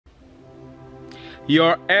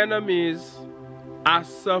Your enemies are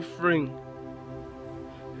suffering.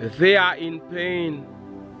 They are in pain.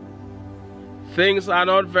 Things are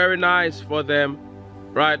not very nice for them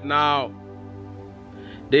right now.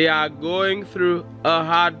 They are going through a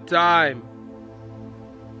hard time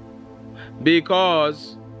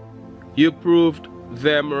because you proved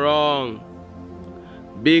them wrong,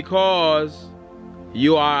 because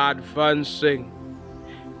you are advancing,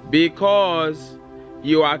 because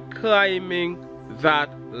you are climbing that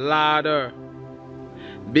ladder,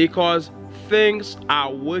 because things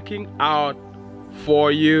are working out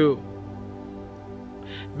for you,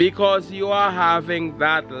 because you are having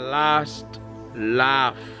that last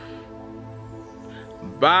laugh.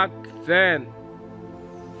 Back then,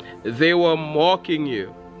 they were mocking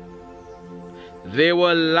you. They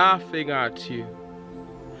were laughing at you.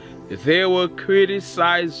 They were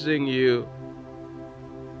criticizing you.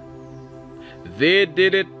 They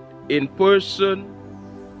did it in person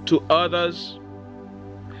to others.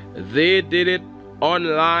 They did it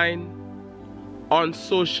online, on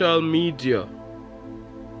social media.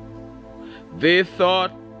 They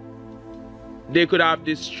thought they could have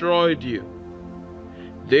destroyed you.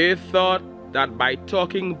 They thought that by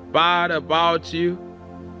talking bad about you,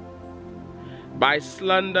 by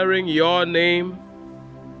slandering your name,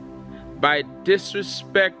 by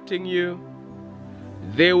disrespecting you,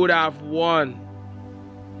 they would have won.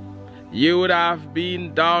 You would have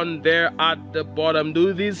been down there at the bottom.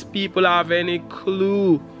 Do these people have any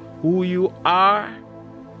clue who you are?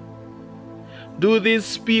 Do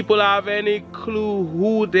these people have any clue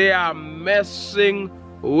who they are messing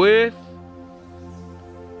with?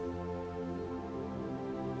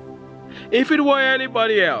 If it were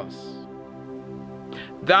anybody else,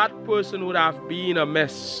 that person would have been a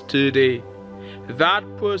mess today. That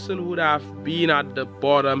person would have been at the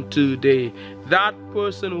bottom today. That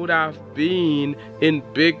person would have been in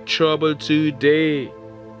big trouble today.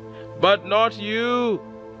 But not you.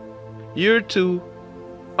 You're too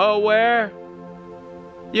aware.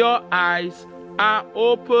 Your eyes are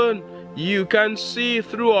open. You can see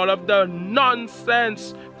through all of the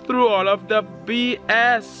nonsense, through all of the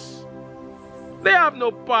BS. They have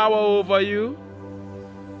no power over you.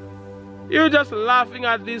 You're just laughing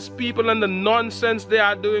at these people and the nonsense they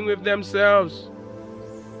are doing with themselves.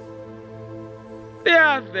 They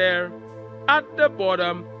are there at the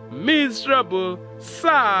bottom, miserable,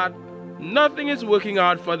 sad. Nothing is working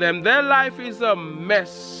out for them. Their life is a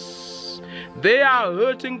mess. They are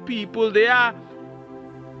hurting people. They are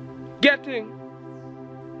getting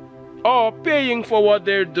or paying for what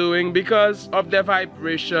they're doing because of their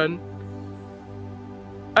vibration.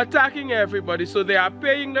 Attacking everybody, so they are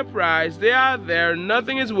paying the price. They are there,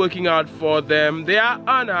 nothing is working out for them. They are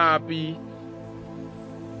unhappy,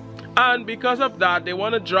 and because of that they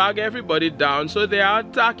want to drag everybody down, so they are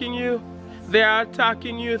attacking you. They are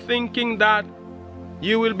attacking you, thinking that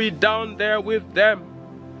you will be down there with them,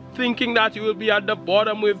 thinking that you will be at the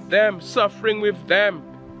bottom with them, suffering with them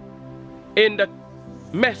in the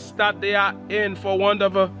mess that they are in, for want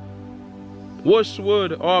of a worse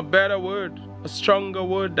word or a better word, a stronger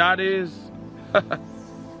word, that is.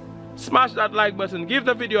 Smash that like button. Give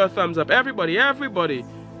the video a thumbs up. Everybody,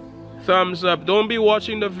 thumbs up. Don't be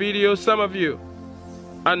watching the video, some of you,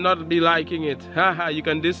 and not be liking it. Haha, you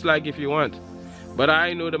can dislike if you want, but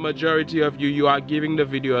I know the majority of you are giving the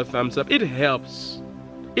video a thumbs up. It helps.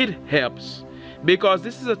 It helps, because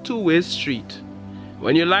this is a two-way street.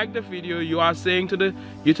 When you like the video, you are saying to the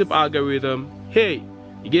YouTube algorithm, hey,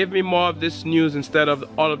 give me more of this news instead of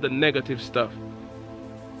all of the negative stuff.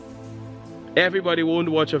 Everybody won't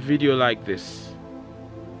watch a video like this.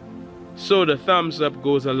 So the thumbs up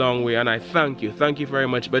goes a long way, and I thank you. Thank you very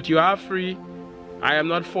much. But you are free. I am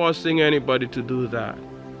not forcing anybody to do that.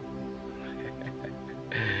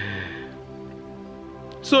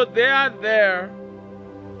 So they are there.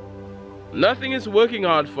 Nothing is working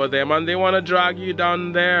out for them, and they want to drag you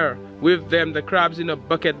down there with them, the crabs in a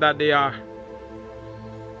bucket that they are.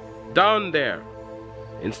 Down there,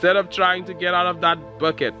 instead of trying to get out of that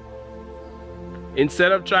bucket,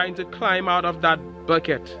 instead of trying to climb out of that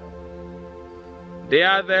bucket, they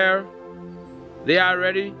are there. They are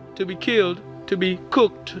ready to be killed, to be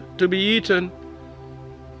cooked, to be eaten,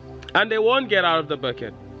 and they won't get out of the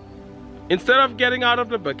bucket. Instead of getting out of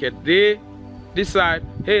the bucket, they decide,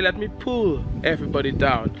 hey, let me pull everybody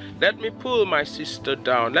down. Let me pull my sister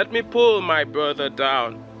down. Let me pull my brother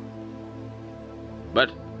down.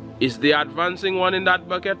 But is the advancing one in that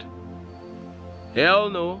bucket? Hell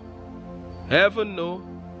no. Heaven no.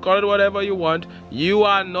 Call it whatever you want. You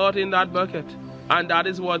are not in that bucket. And that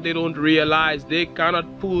is what they don't realize. They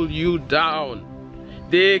cannot pull you down.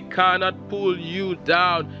 They cannot pull you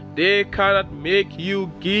down. They cannot make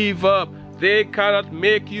you give up. They cannot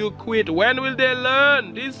make you quit. When will they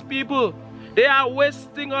learn? These people, they are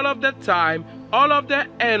wasting all of their time, all of their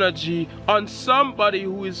energy on somebody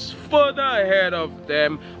who is further ahead of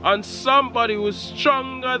them, on somebody who is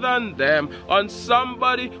stronger than them, on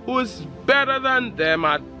somebody who is better than them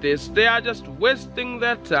at this. They are just wasting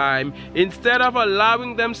their time instead of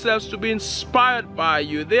allowing themselves to be inspired by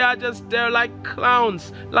you. They are just there like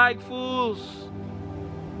clowns, like fools.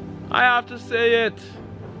 I have to say it.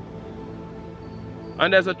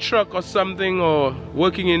 And there's a truck or something or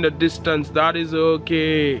working in the distance, that is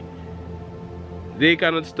okay. They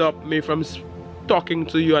cannot stop me from talking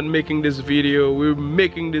to you and making this video. We're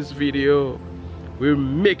making this video. We're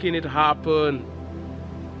making it happen.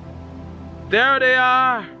 There they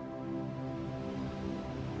are.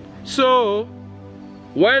 So,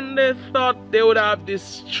 when they thought they would have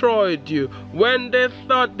destroyed you, when they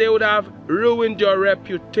thought they would have ruined your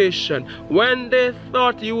reputation, when they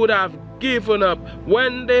thought you would have given up,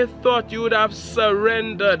 when they thought you would have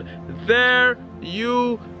surrendered, there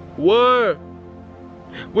you were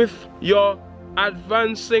with your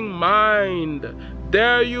advancing mind.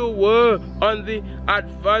 There you were on the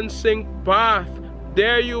advancing path.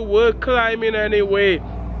 There you were climbing anyway.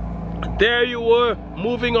 There you were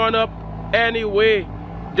moving on up anyway.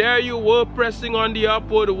 There you were pressing on the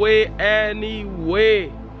upward way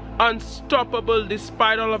anyway. Unstoppable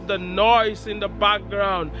despite all of the noise in the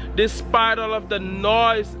background, despite all of the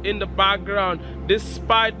noise in the background,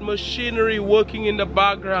 despite machinery working in the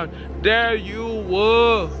background. There you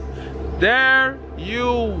were. There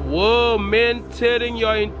you were, maintaining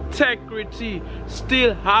your integrity,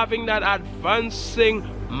 still having that advancing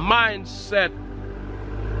mindset,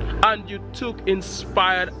 and you took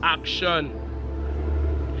inspired action.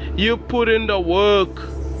 You put in the work.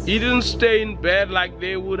 You didn't stay in bed like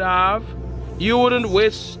they would have. You wouldn't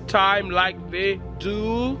waste time like they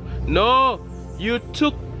do. No, you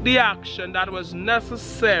took the action that was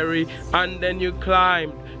necessary and then you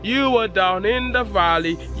climbed. You were down in the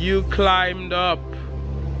valley, you climbed up.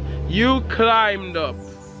 You climbed up.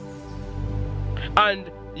 And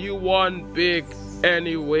you won big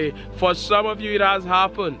anyway. For some of you it has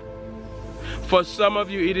happened. For some of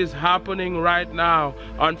you it is happening right now.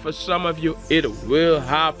 And for some of you it will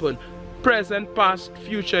happen. Present, past,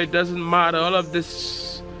 future, it doesn't matter. All of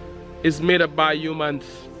this is made up by humans.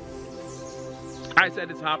 I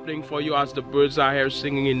said it's happening for you as the birds are here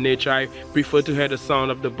singing in nature. I prefer to hear the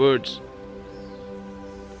sound of the birds.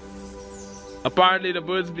 Apparently the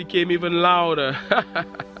birds became even louder.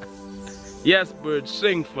 Yes, birds,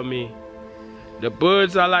 sing for me. The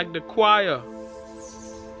birds are like the choir.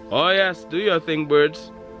 Oh yes, do your thing,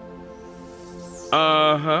 birds.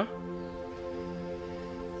 Uh-huh.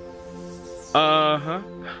 Uh-huh.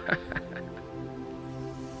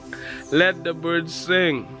 Let the birds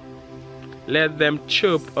sing. Let them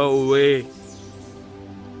chirp away.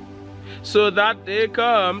 So that day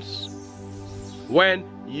comes when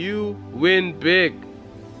you win big.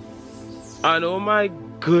 And oh my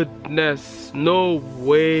goodness, no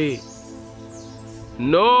way.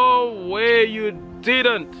 No way you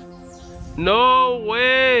didn't. No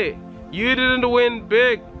way. You didn't win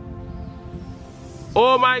big.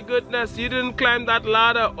 Oh my goodness, you didn't climb that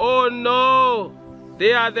ladder. Oh no.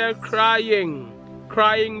 They are there crying.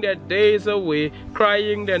 Crying their days away.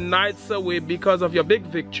 Crying their nights away because of your big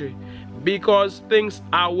victory. Because things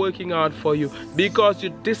are working out for you. Because you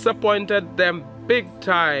disappointed them big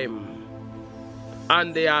time.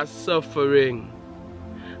 And they are suffering.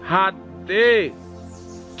 Had they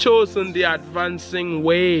chosen the advancing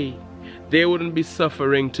way, they wouldn't be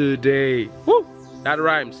suffering today. Woo! That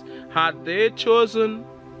rhymes. Had they chosen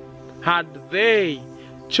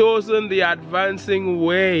the advancing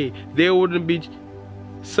way, they wouldn't be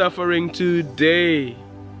suffering today.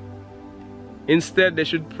 Instead, they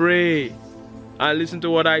should pray and listen to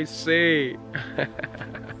what I say.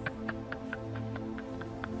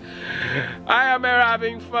 I am here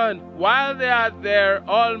having fun. While they are there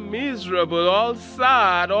all miserable, all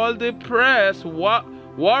sad, all depressed,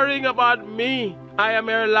 worrying about me, I am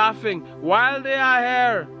here laughing. While they are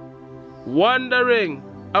here wondering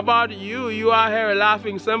about you, you are here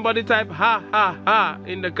laughing. Somebody type ha ha ha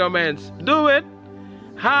in the comments. Do it.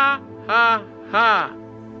 Ha ha ha.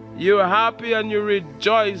 You're happy and you're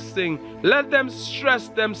rejoicing. Let them stress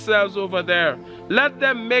themselves over there. Let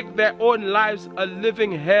them make their own lives a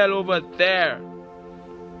living hell over there.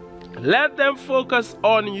 Let them focus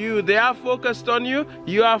on you. They are focused on you.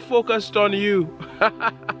 You are focused on you.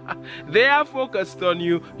 They are focused on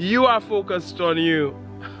you. You are focused on you.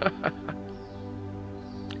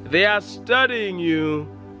 They are studying you,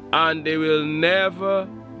 and they will never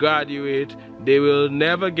graduate. They will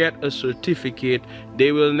never get a certificate.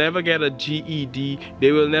 They will never get a GED.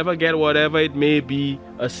 They will never get whatever it may be,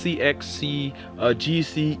 a CXC, a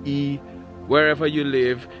GCE, wherever you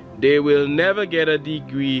live. They will never get a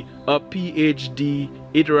degree, a PhD.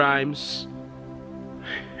 It rhymes.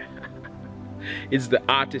 It's the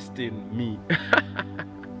artist in me.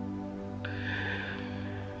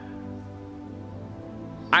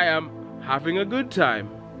 I am having a good time.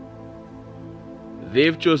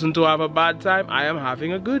 They've chosen to have a bad time. I am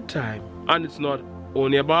having a good time. And it's not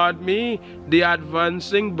only about me. The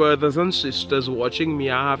advancing brothers and sisters watching me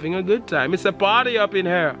are having a good time. It's a party up in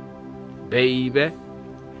here, baby.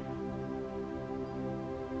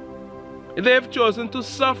 They've chosen to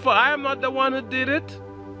suffer. I am not the one who did it.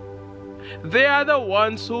 They are the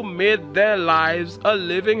ones who made their lives a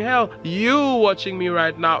living hell. You watching me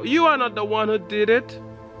right now, you are not the one who did it.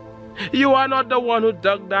 You are not the one who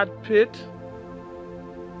dug that pit.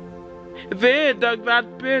 They dug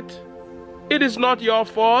that pit. It is not your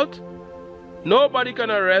fault. Nobody can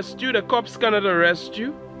arrest you. The cops cannot arrest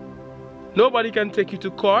you. Nobody can take you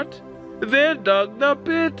to court. They dug the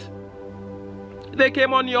pit. They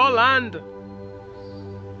came on your land.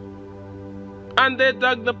 And they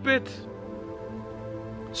dug the pit.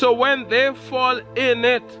 So when they fall in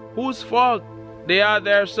it, whose fault? They are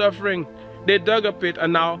there suffering. They dug a pit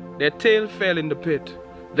and now their tail fell in the pit.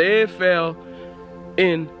 They fell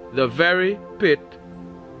in the very pit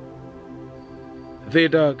they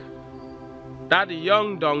dug. That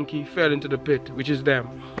young donkey fell into the pit, which is them.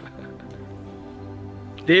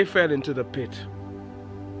 They fell into the pit.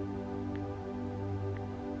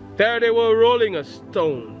 There they were rolling a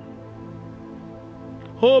stone,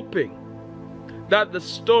 hoping that the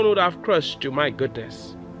stone would have crushed you. My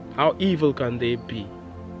goodness, how evil can they be?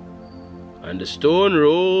 And the stone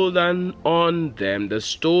rolled on them. The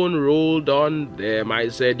stone rolled on them. I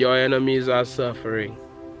said, your enemies are suffering.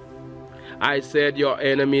 I said, your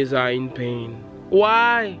enemies are in pain.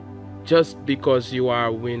 Why? Just because you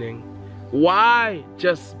are winning. Why?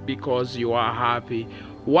 Just because you are happy.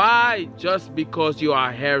 Why? Just because you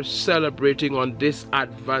are here celebrating on this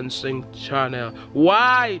advancing channel.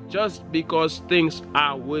 Why? Just because things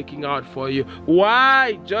are working out for you.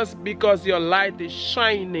 Why? Just because your light is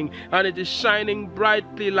shining, and it is shining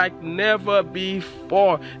brightly like never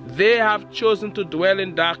before. They have chosen to dwell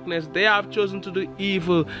in darkness. They have chosen to do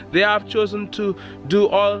evil. They have chosen to do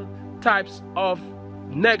all types of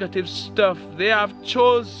negative stuff. They have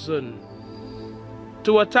chosen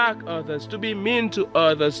to attack others, to be mean to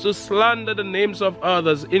others, to slander the names of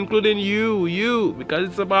others, including you, because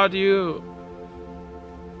it's about you.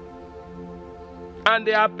 And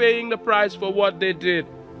they are paying the price for what they did.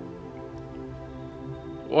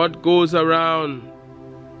 What goes around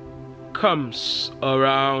comes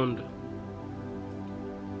around.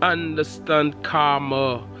 Understand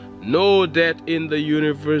karma. No debt in the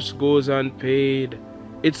universe goes unpaid.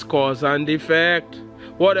 It's cause and effect.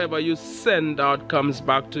 Whatever you send out comes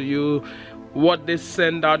back to you. What they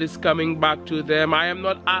send out is coming back to them. I am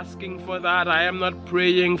not asking for that. I am not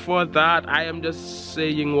praying for that. I am just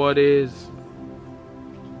saying what is.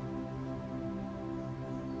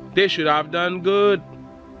 They should have done good.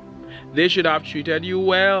 They should have treated you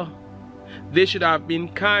well. They should have been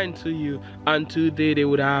kind to you. And today they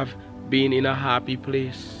would have been in a happy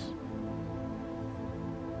place.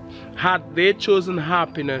 Had they chosen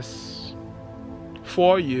happiness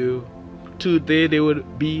for you, today they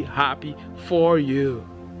would be happy for you.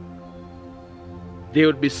 They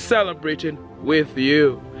would be celebrating with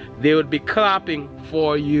you. They would be clapping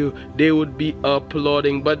for you. They would be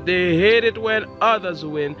applauding. But they hate it when others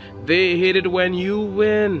win. They hate it when you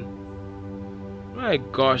win. My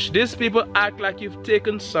gosh, these people act like you've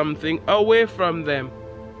taken something away from them.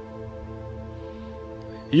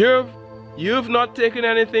 You've not taken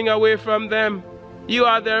anything away from them. You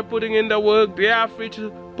are there putting in the work. They are free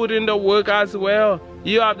to put in the work as well.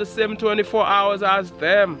 You have the same 24 hours as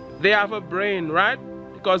them. They have a brain, right?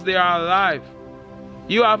 Because they are alive.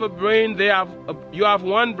 You have a brain. You have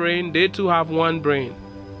one brain. They too have one brain.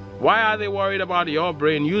 Why are they worried about your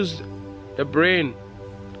brain? Use the brain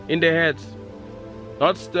in their heads.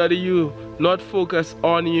 Not study you. Not focus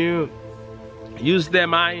on you. Use their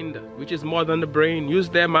mind, which is more than the brain. Use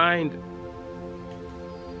their mind.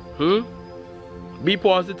 Be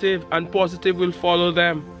positive, and positive will follow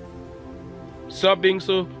them. Stop being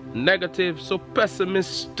so negative, so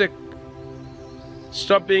pessimistic.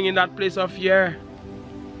 Stop being in that place of fear,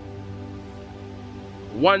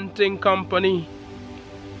 wanting company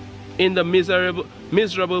in the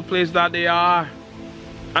miserable place that they are,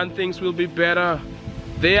 and things will be better.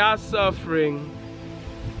 They are suffering.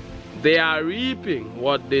 They are reaping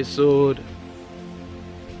what they sowed.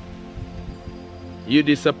 You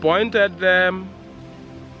disappointed them.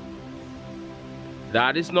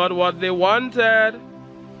 That is not what they wanted.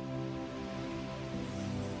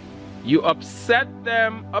 You upset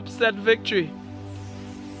them, upset victory.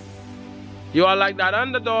 You are like that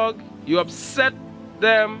underdog. You upset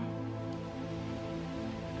them.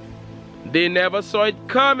 They never saw it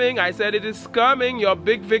coming. I said it is coming. Your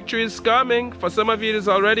big victory is coming. For some of you, it is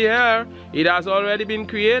already here. It has already been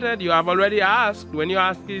created. You have already asked. When you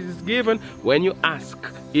ask, it is given. When you ask,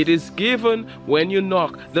 it is given. When you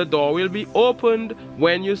knock, the door will be opened.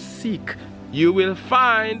 When you seek, you will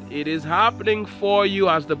find. It is happening for you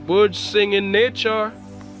as the birds sing in nature.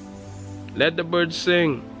 Let the birds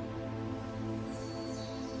sing.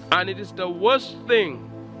 And it is the worst thing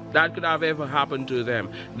that could have ever happened to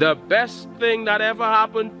them. The best thing that ever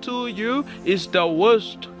happened to you is the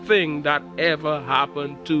worst thing that ever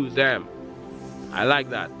happened to them. I like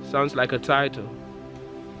that. Sounds like a title.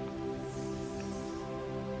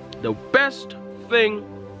 The best thing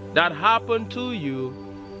that happened to you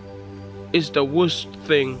is the worst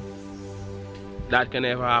thing that can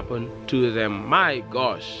ever happen to them. My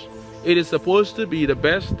gosh. It is supposed to be the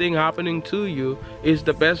best thing happening to you is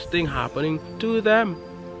the best thing happening to them.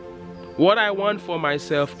 What I want for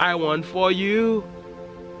myself, I want for you.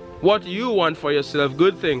 What you want for yourself,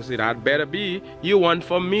 good things, it had better be, you want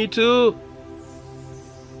for me too.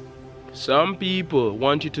 Some people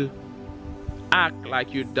want you to act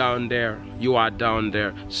like you're down there. You are down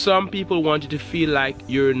there. Some people want you to feel like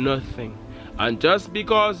you're nothing. And just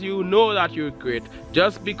because you know that you're great,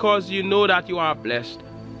 just because you know that you are blessed,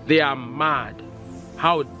 they are mad.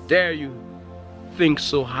 How dare you think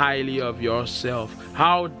so highly of yourself?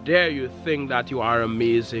 How dare you think that you are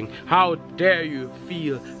amazing? How dare you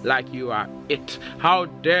feel like you are it? How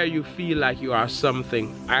dare you feel like you are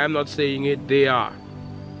something? I am not saying it, they are.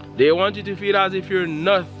 They want you to feel as if you're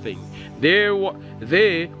nothing. They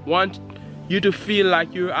want you to feel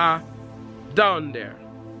like you are down there,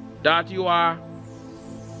 that you are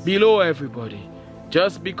below everybody,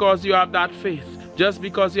 just because you have that faith, just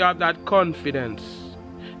because you have that confidence,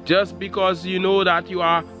 just because you know that you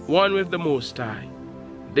are one with the Most High.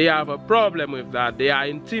 They have a problem with that. They are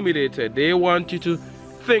intimidated. They want you to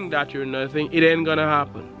think that you're nothing. It ain't gonna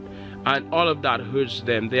happen. And all of that hurts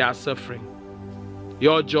them. They are suffering.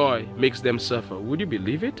 Your joy makes them suffer. Would you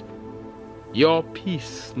believe it? Your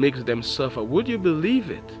peace makes them suffer. Would you believe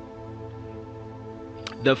it?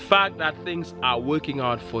 The fact that things are working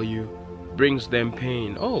out for you brings them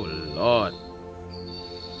pain. Oh Lord.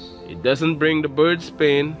 It doesn't bring the birds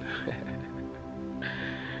pain.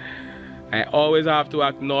 I always have to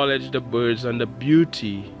acknowledge the birds and the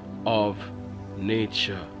beauty of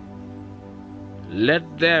nature.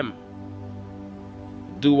 Let them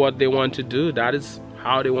do what they want to do. That is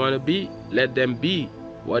how they want to be. Let them be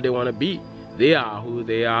what they want to be. They are who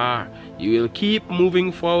they are. You will keep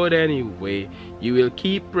moving forward anyway. You will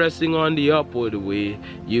keep pressing on the upward way.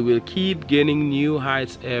 You will keep gaining new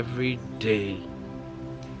heights every day.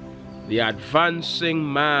 The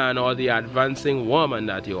advancing man or the advancing woman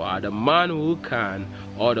that you are, the man who can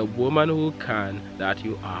or the woman who can that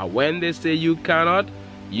you are. When they say you cannot,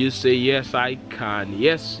 you say, yes, I can.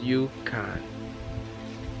 Yes, you can.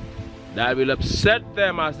 That will upset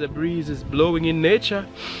them as the breeze is blowing in nature.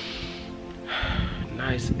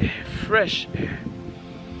 Nice air, fresh air.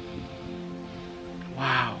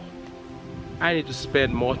 Wow. I need to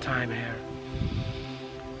spend more time here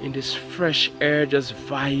in this fresh air, just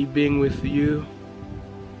vibing with you,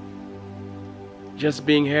 just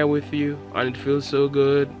being here with you, and it feels so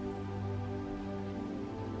good.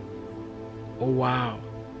 Oh wow.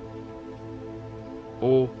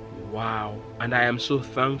 Oh wow. And I am so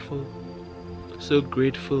thankful, so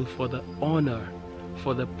grateful for the honor,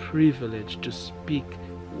 for the privilege to speak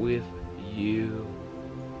with you.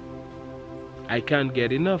 I can't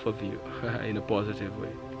get enough of you in a positive way.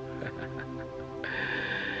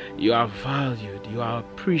 You are valued, you are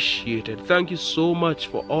appreciated. Thank you so much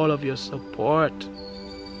for all of your support.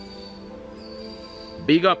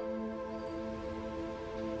 Big up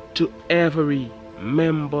to every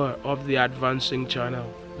member of the Advancing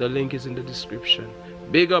channel. The link is in the description.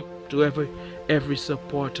 Big up to every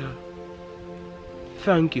supporter.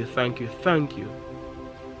 Thank you, thank you, thank you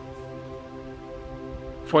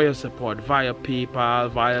for your support via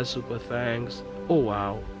PayPal, via Super Thanks. Oh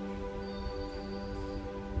wow.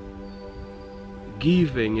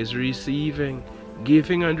 Giving is receiving.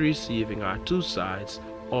 Giving and receiving are two sides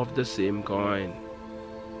of the same coin.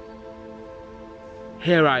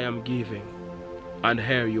 Here I am giving, and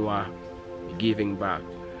here you are giving back.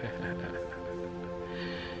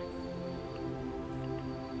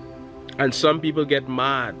 And some people get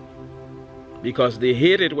mad because they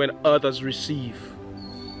hate it when others receive.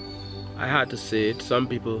 I had to say it. Some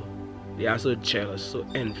people, they are so jealous, so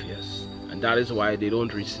envious, and that is why they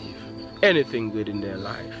don't receive anything good in their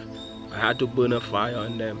life. I had to burn a fire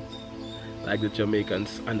on them, like the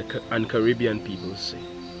Jamaicans and Caribbean people say.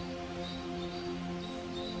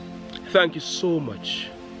 Thank you so much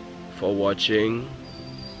for watching.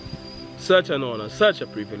 Such an honor, such a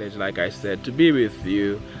privilege, like I said, to be with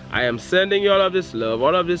you. I am sending you all of this love,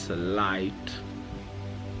 all of this light.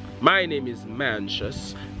 My name is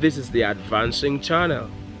Mantius. This is the Advancing Channel,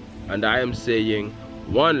 and I am saying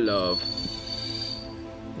one love.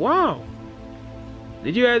 Wow!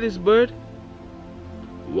 Did you hear this bird?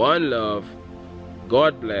 One love.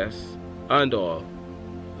 God bless, and all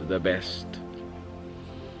the best.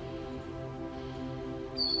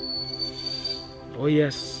 Oh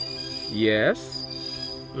yes. Yes.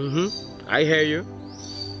 I hear you.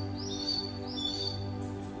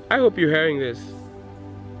 I hope you're hearing this.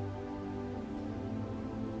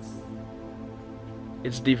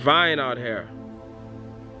 It's divine out here.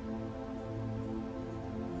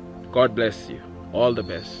 God bless you. All the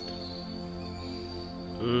best.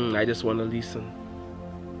 I just want to listen.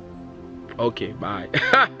 Okay, bye.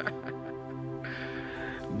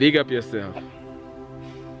 Big up yourself.